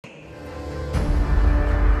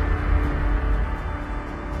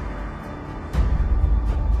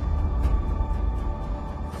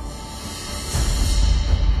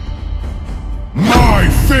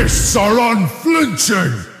fists are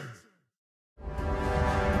unflinching!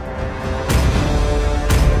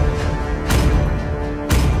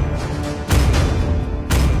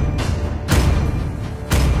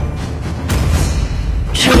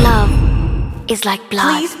 True love is like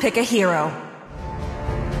blood. Please pick a hero.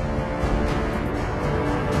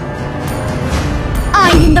 I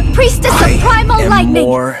am the priestess of primal lightning,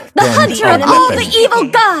 the hunter of all the evil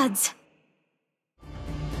gods!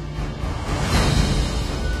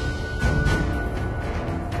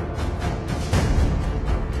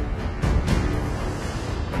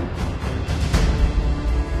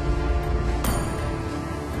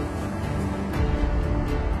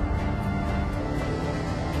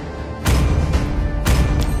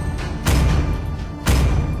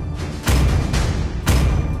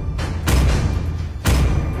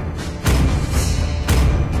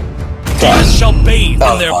 Shall bathe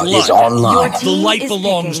in their blood. Is online. The light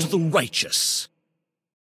belongs to the righteous.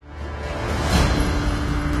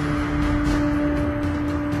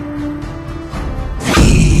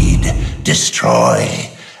 Feed,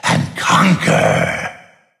 destroy, and conquer.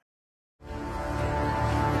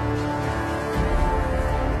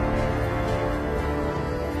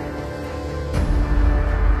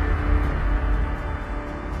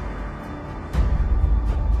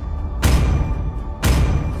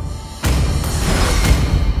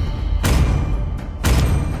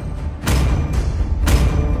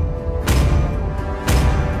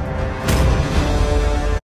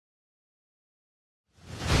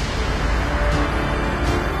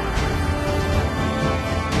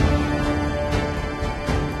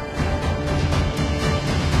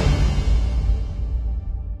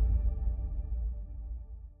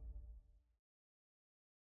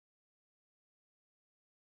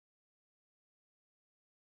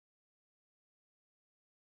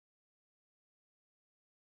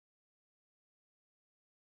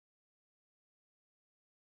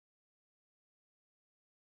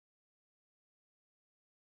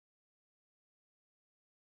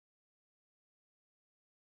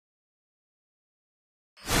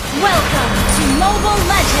 Welcome to Mobile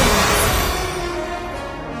Legends!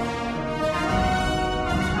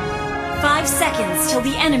 5 seconds till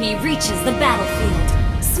the enemy reaches the battlefield.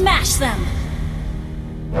 Smash them!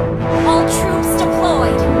 All troops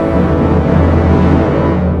deployed!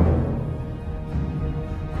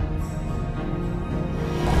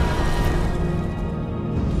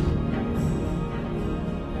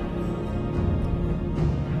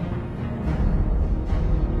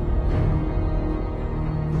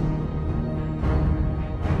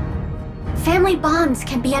 Family bonds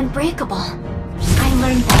can be unbreakable. I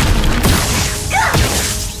learned that from my mother.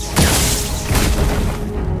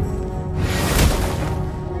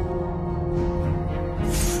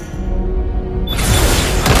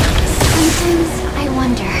 Sometimes I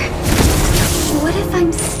wonder, what if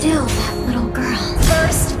I'm still that little girl?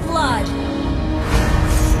 First blood.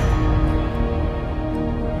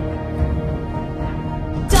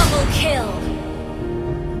 Double kill.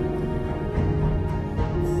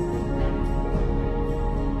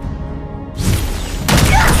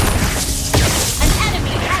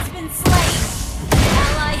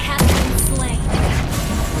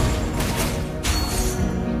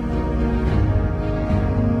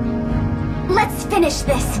 Let's finish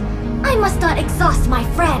this! I must not exhaust my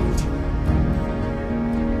friend!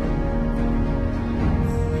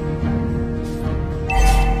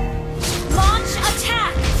 Launch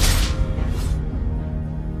attack!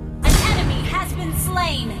 An enemy has been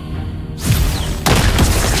slain!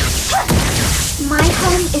 My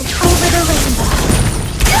home is over the rainbow!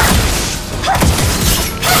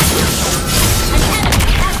 An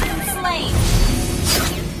enemy has been slain!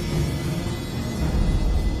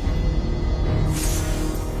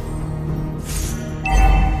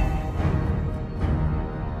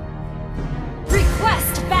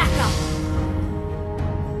 Request backup!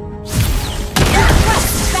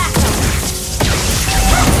 Request backup!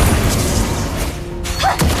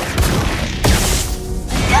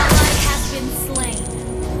 An ally has been slain.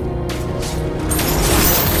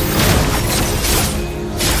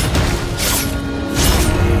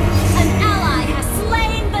 An ally has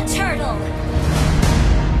slain the turtle!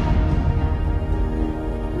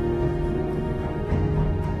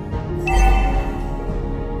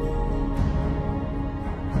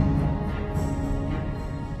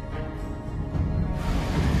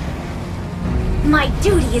 My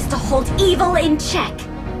duty is to hold evil in check.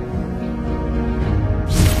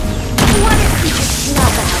 What is he just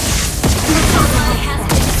about? An ally has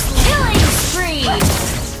been killing spree!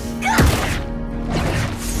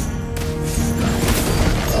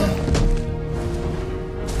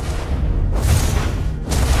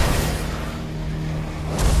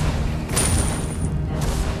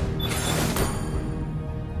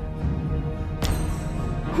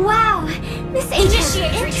 Wow, this age has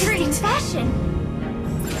Initiate interesting retreat. fashion.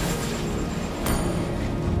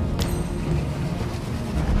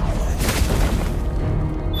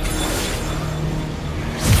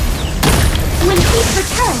 When peace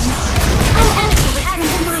returns, an enemy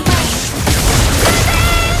returns to my life.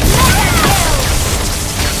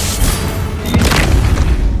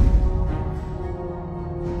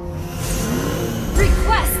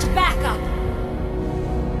 Request backup.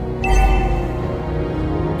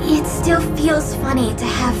 It still feels funny to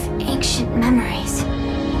have ancient memories.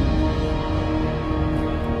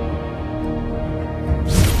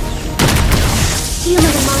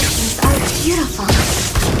 Human emotions are beautiful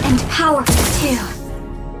and powerful too.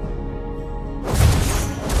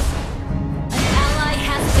 An ally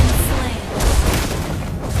has been slain.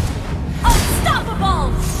 Unstoppable!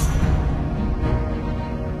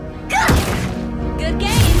 Good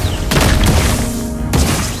game.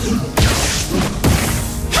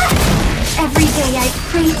 Every day I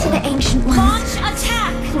pray to the ancient ones. Launch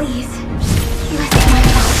attack. Please, bless my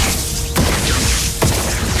father.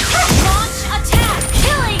 Launch attack.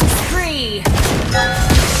 Killing spree.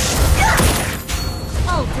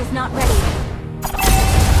 Ult is not ready.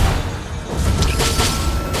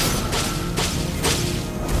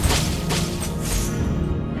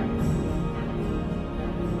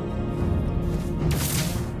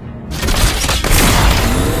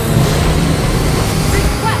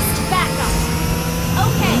 Request backup.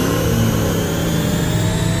 Okay.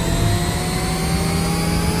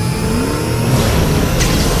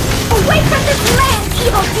 Away from this land,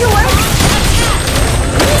 evil viewers!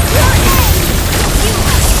 Meet your end! You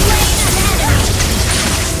have slain an enemy.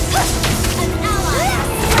 An ally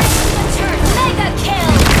has slain the turtle. Mega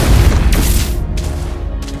kill.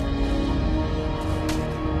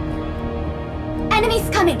 Enemies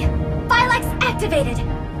coming! Phylax activated!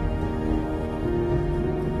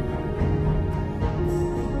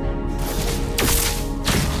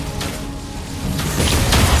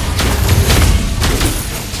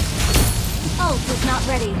 Ult is not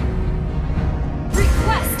ready.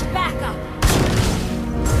 Request backup.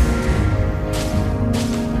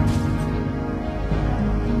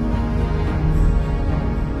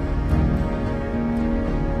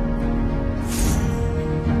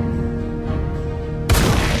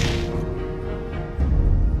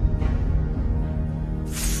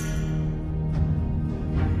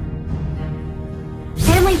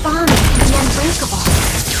 Family bonds can be unbreakable.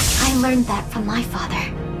 I learned that from my father.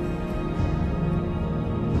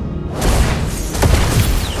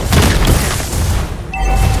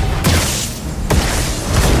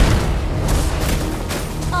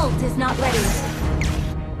 Ult is not ready.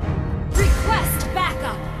 Request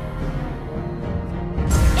backup.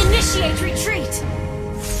 Initiate retreat.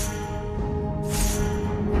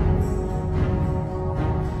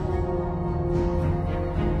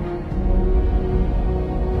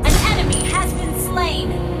 An enemy has been slain.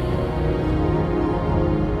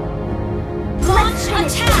 Launch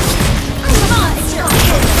attack. Monster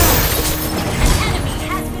kill. An enemy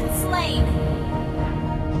has been slain.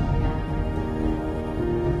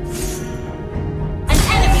 An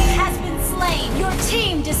enemy has been slain. Your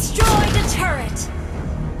team destroyed a turret.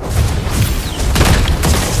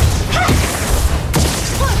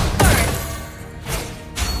 Burn.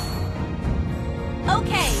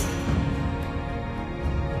 Okay.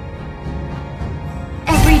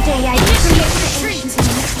 Every day I pray to the Initiate ancient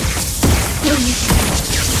ones. Please,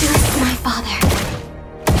 bless my father.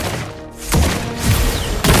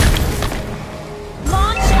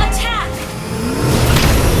 Launch attack.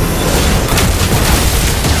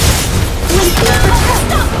 When peace returns,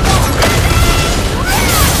 Unstoppable.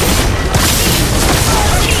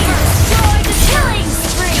 Team destroyed the killing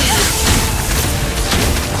spree.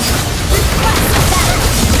 Request backup.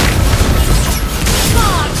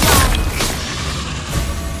 Godlike.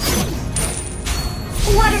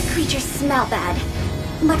 water creatures smell bad,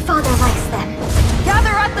 but father likes them. Gather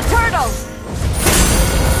at the turtles.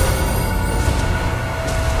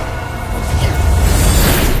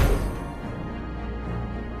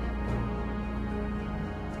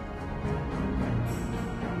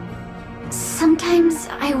 Sometimes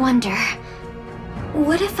I wonder,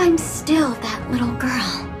 what if I'm still that little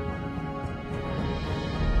girl?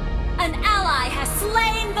 An ally has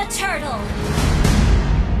slain the turtle.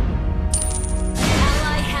 An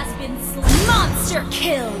ally has been slain. Monster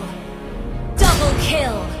kill. Double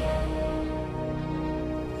kill.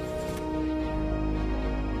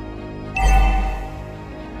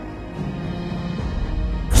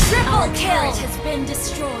 Triple kill has been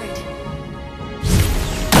destroyed.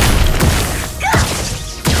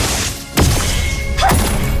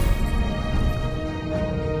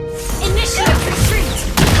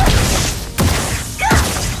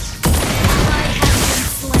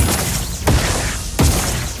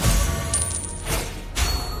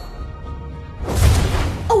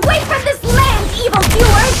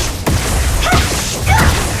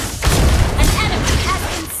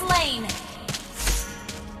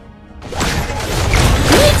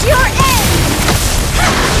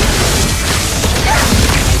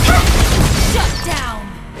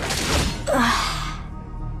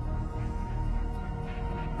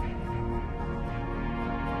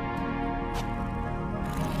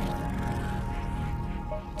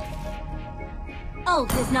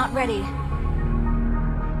 not ready.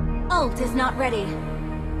 Ult is not ready.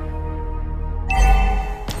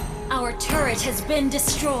 Our turret has been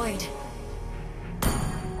destroyed.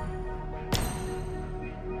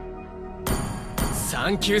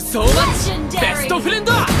 Thank you so much! Legendary! Best of friend!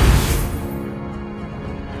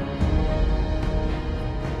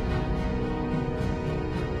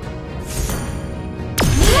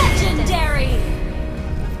 Legendary!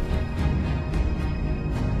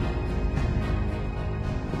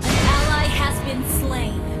 An ally has been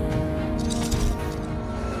slain.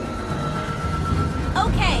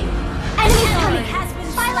 Okay. Enemy An ally coming! has been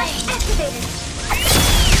Spotlight slain. activated!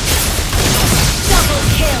 Double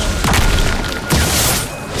kill.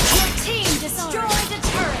 Your team destroyed a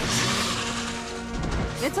turret.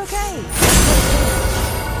 It's okay.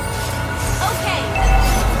 Okay.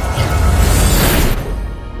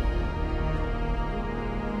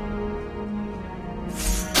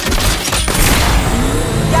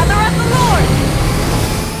 Gather up the Lord!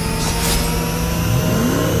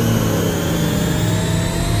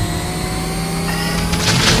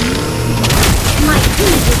 My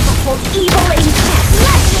deed will behold evil in death!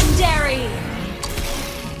 Legendary.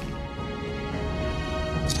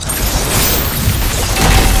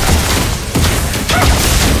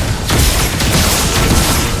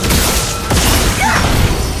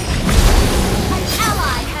 An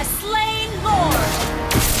ally has slain Lord.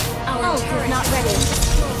 Our turret is not ready.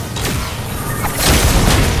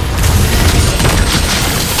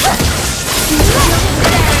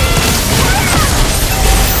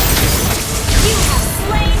 You have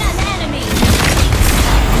slain an enemy.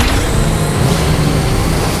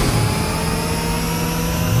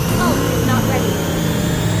 Ult is not ready.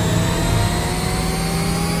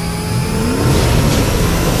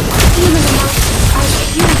 Human emotions are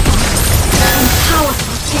beautiful and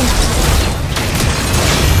powerful too.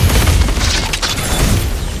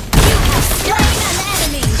 You have slain an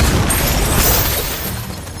enemy.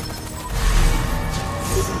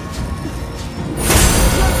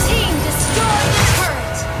 Your team destroyed a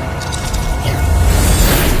turret.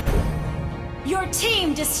 Your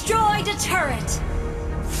team destroyed a turret.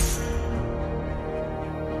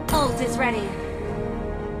 Ult is ready.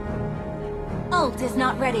 Ult is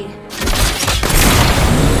not ready.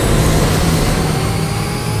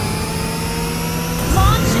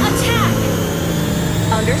 Launch attack.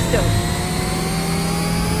 Understood.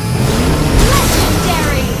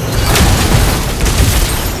 Legendary.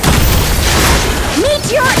 Meet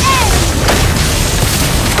your end!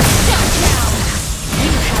 Shut down.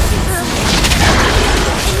 You have been slain.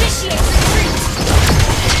 Initiate retreat.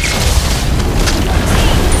 Your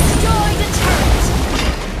team destroyed a turret.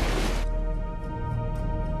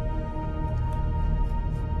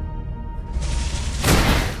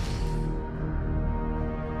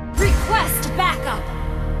 Request backup.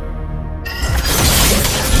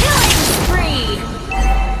 Killing spree.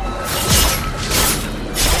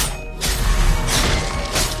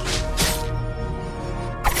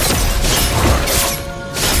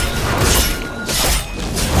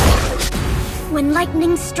 When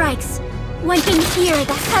lightning strikes, one can hear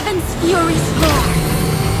the heaven's furies roar.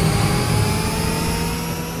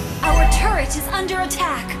 Our turret is under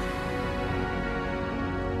attack.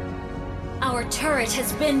 Our turret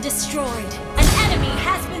has been destroyed.